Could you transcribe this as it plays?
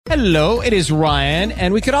Hello, it is Ryan,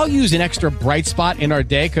 and we could all use an extra bright spot in our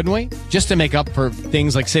day, couldn't we? Just to make up for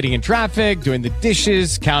things like sitting in traffic, doing the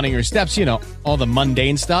dishes, counting your steps, all the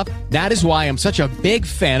mundane stuff. That is why I'm such a big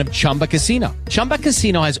fan of Chumba Casino. Chumba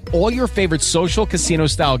Casino has all your favorite social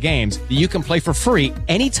casino-style games that you can play for free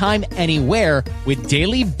anytime, anywhere with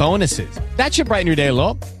daily bonuses. That should brighten your day a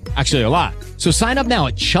little. Actually, a lot. So sign up now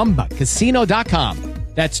at ChumbaCasino.com.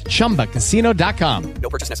 That's ChumbaCasino.com. No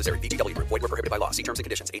purchase necessary. VGW Group. Void where prohibited by law. See terms and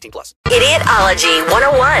conditions. 18+. Idiotology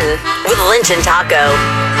 101 with Lynch and Taco.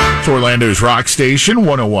 It's Orlando's Rock Station,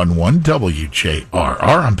 101.1 WJRR.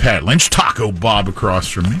 I'm Pat Lynch. Taco Bob across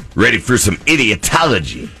from me. Ready for some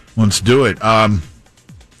idiotology. Let's do it.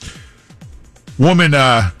 Woman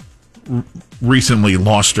recently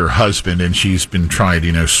lost her husband, and she's been trying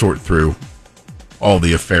to, sort through all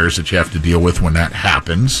the affairs that you have to deal with when that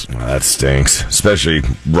happens. Well, that stinks, especially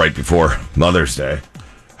right before Mother's Day.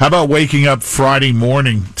 How about waking up Friday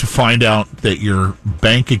morning to find out that your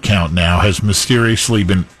bank account now has mysteriously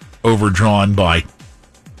been overdrawn by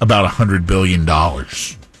about $100 billion? Oh,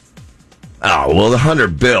 well, the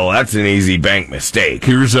 $100 bill, that's an easy bank mistake.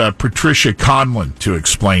 Here's Patricia Conlon to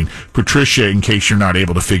explain. Patricia, in case you're not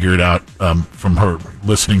able to figure it out from her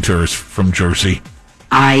listening to her, is from Jersey.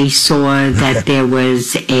 I saw that there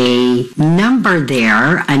was a number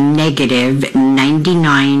there, a negative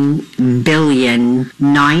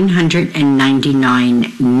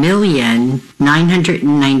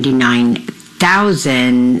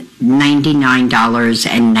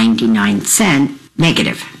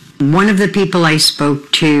negative. One of the people I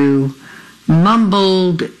spoke to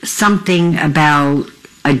mumbled something about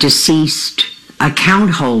a deceased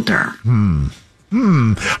account holder.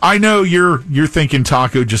 I know you're thinking,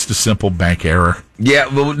 Taco, just a simple bank error.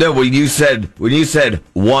 Yeah, well, no. When you said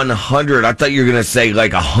 100, I thought you were going to say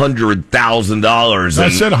like $100,000. I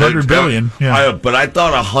said $100 billion. Yeah. But I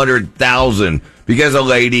thought 100,000 because a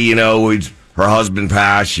lady, her husband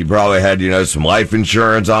passed. She probably had some life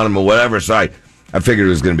insurance on him or whatever. So I figured it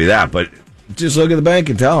was going to be that. But just look at the bank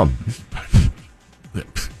and tell him.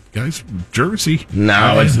 Guys, Jersey.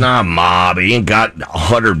 No, it's not mob. He ain't got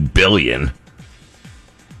 $100 billion.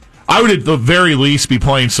 I would at the very least be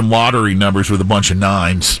playing some lottery numbers with a bunch of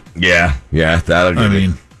nines. Yeah, that'll get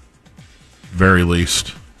it. Very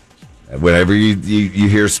least. Whenever you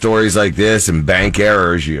hear stories like this and bank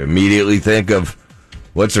errors, you immediately think of,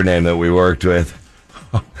 what's her name that we worked with?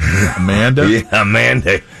 Amanda? Yeah,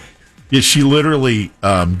 Amanda. Yeah, she literally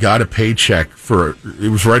got a paycheck it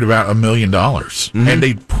was right about $1 million. Mm-hmm. And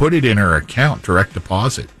they put it in her account, direct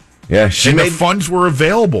deposit. Yeah, the funds were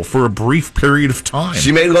available for a brief period of time.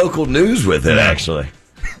 She made local news with it, actually.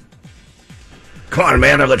 Come on,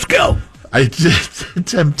 Amanda, let's go.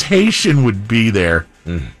 Temptation would be there,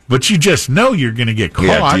 but you just know you're going to get caught.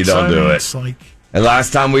 Yeah, you don't do it. And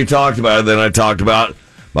last time we talked about it, then I talked about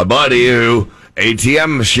my buddy who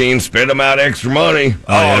ATM machine spit him out extra money.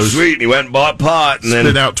 Sweet. And he went and bought pot. And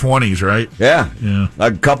spit out 20s, right? Yeah.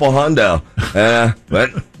 A couple hundo.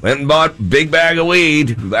 Went and bought big bag of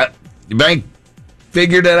weed. The bank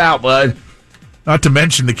figured it out, bud. Not to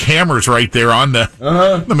mention the cameras right there on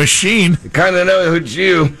the machine. You kind of know it's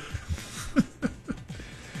you.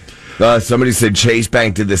 Somebody said Chase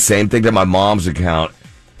Bank did the same thing to my mom's account,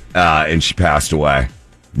 and she passed away.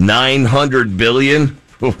 $900 billion.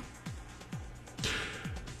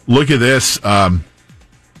 Look at this.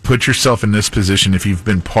 Put yourself in this position if you've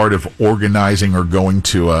been part of organizing or going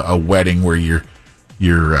to a wedding where you're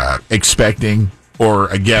expecting, or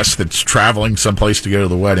a guest that's traveling someplace to go to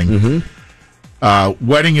the wedding. Mm-hmm.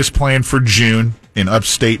 Wedding is planned for June in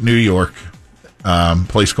upstate New York.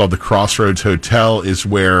 Place called the Crossroads Hotel is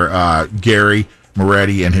where Gary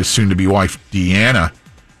Moretti and his soon-to-be wife Deanna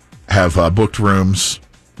have booked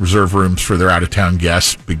reserved rooms for their out-of-town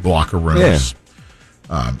guests, big block of rooms.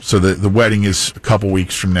 Yeah. So the wedding is a couple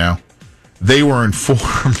weeks from now. They were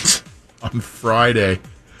informed on Friday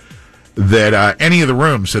that any of the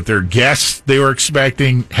rooms that their guests they were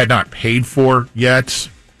expecting had not paid for yet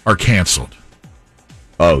are canceled.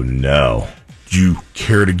 Oh, no. Do you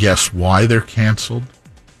care to guess why they're canceled?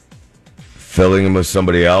 Filling them with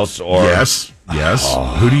somebody else? Or Yes.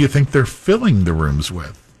 Oh. Who do you think they're filling the rooms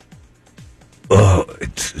with? Oh,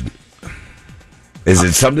 is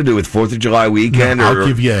it something to do with 4th of July weekend? No, I'll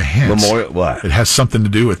give you a hint. Memorial, what? It has something to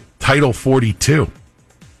do with Title 42.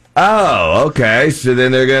 Oh, okay. So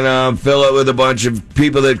then they're going to fill it with a bunch of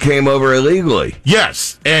people that came over illegally.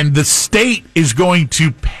 Yes, and the state is going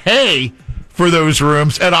to pay for those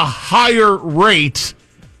rooms at a higher rate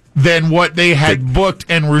than what they had booked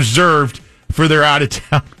and reserved for their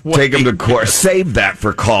out-of-town wedding. Take them to court. Save that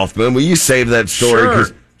for Kaufman. Will you save that story?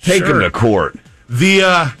 Sure. Take them to court.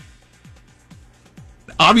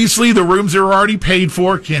 Obviously, the rooms are already paid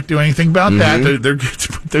for. Can't do anything about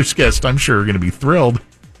that. Those guests, I'm sure, are going to be thrilled.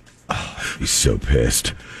 Oh, he's so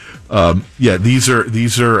pissed. These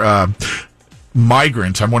are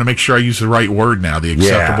migrants. I want to make sure I use the right word now. The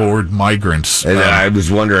acceptable word, migrants. And I was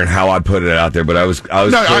wondering how I put it out there, but I was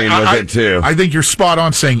playing with it too. I think you're spot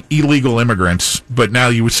on saying illegal immigrants, but now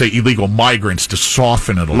you would say illegal migrants to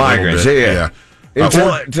soften it a little bit. Yeah.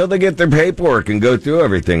 Until they get their paperwork and go through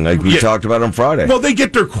everything, like we talked about on Friday. Well, they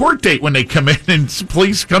get their court date when they come in, and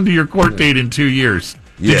please come to your court date in 2 years.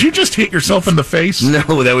 Yeah. Did you just hit yourself in the face? No,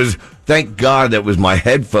 thank God that was my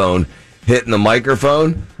headphone hitting the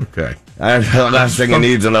microphone. Okay. The last thing it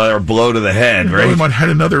needs another blow to the head, right? We might have had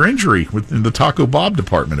another injury in the Taco Bob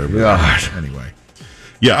department over there. Anyway.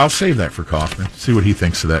 Yeah, I'll save that for Kaufman. See what he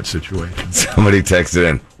thinks of that situation. Somebody texted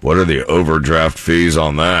in, what are the overdraft fees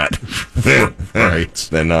on that? Right.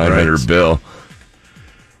 The $900 bill.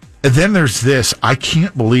 And then there's this. I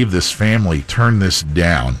can't believe this family turned this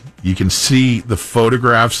down. You can see the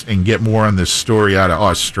photographs and get more on this story out of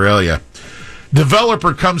Australia.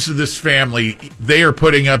 Developer comes to this family. They are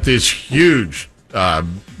putting up this huge,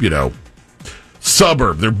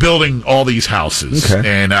 suburb. They're building all these houses. Okay.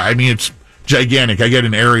 And, it's gigantic. I get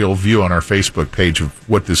an aerial view on our Facebook page of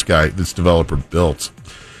what this developer built.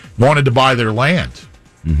 Wanted to buy their land.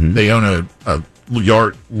 Mm-hmm. They own a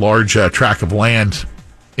large tract of land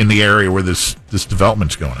in the area where this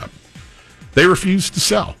development's going up. They refused to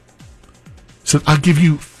sell. Said, I'll give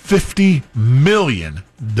you $50 million.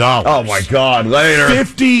 Oh, my God. Later.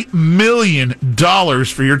 $50 million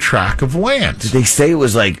for your tract of land. Did they say it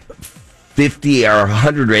was like 50 or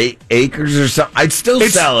 100 acres or something? I'd still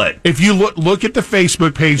sell it. If you look at the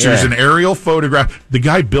Facebook page, there's an aerial photograph. The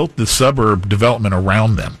guy built the suburb development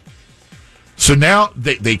around them. So now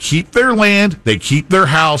they keep their land, they keep their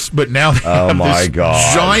house, but now they have this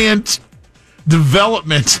giant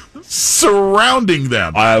development surrounding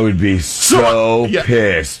them. I would be so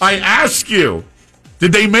pissed. I ask you,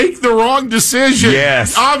 did they make the wrong decision?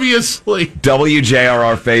 Yes. Obviously.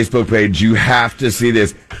 WJRR Facebook page, you have to see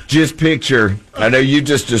this. Just picture, I know you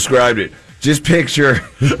just described it, just picture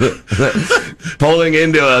pulling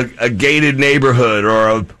into a gated neighborhood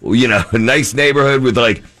or a nice neighborhood with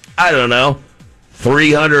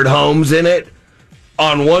 300 homes in it.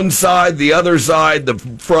 On one side, the other side, the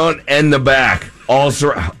front and the back.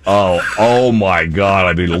 Oh my God,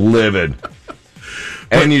 I'd be livid.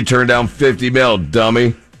 And you turn down $50 million,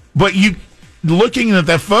 dummy. But looking at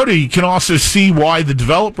that photo, you can also see why the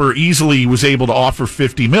developer easily was able to offer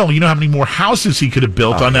 $50 million. You know how many more houses he could have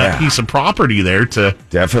built on that piece of property there to...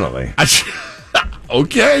 Definitely.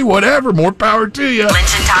 Okay, whatever. More power to you.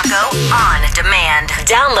 Lynch and Taco on demand.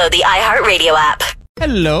 Download the iHeartRadio app.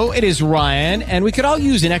 Hello, it is Ryan, and we could all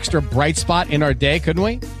use an extra bright spot in our day, couldn't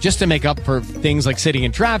we? Just to make up for things like sitting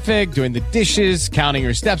in traffic, doing the dishes, counting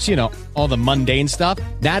your steps, all the mundane stuff.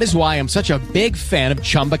 That is why I'm such a big fan of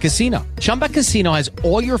Chumba Casino. Chumba Casino has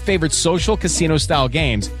all your favorite social casino-style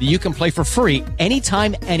games that you can play for free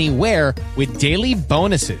anytime, anywhere with daily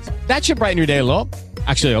bonuses. That should brighten your day a little.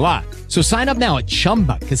 Actually, a lot. So sign up now at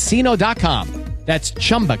ChumbaCasino.com. That's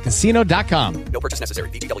ChumbaCasino.com. No purchase necessary.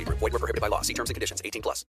 VGW Group. Void where prohibited by law. See terms and conditions. 18+.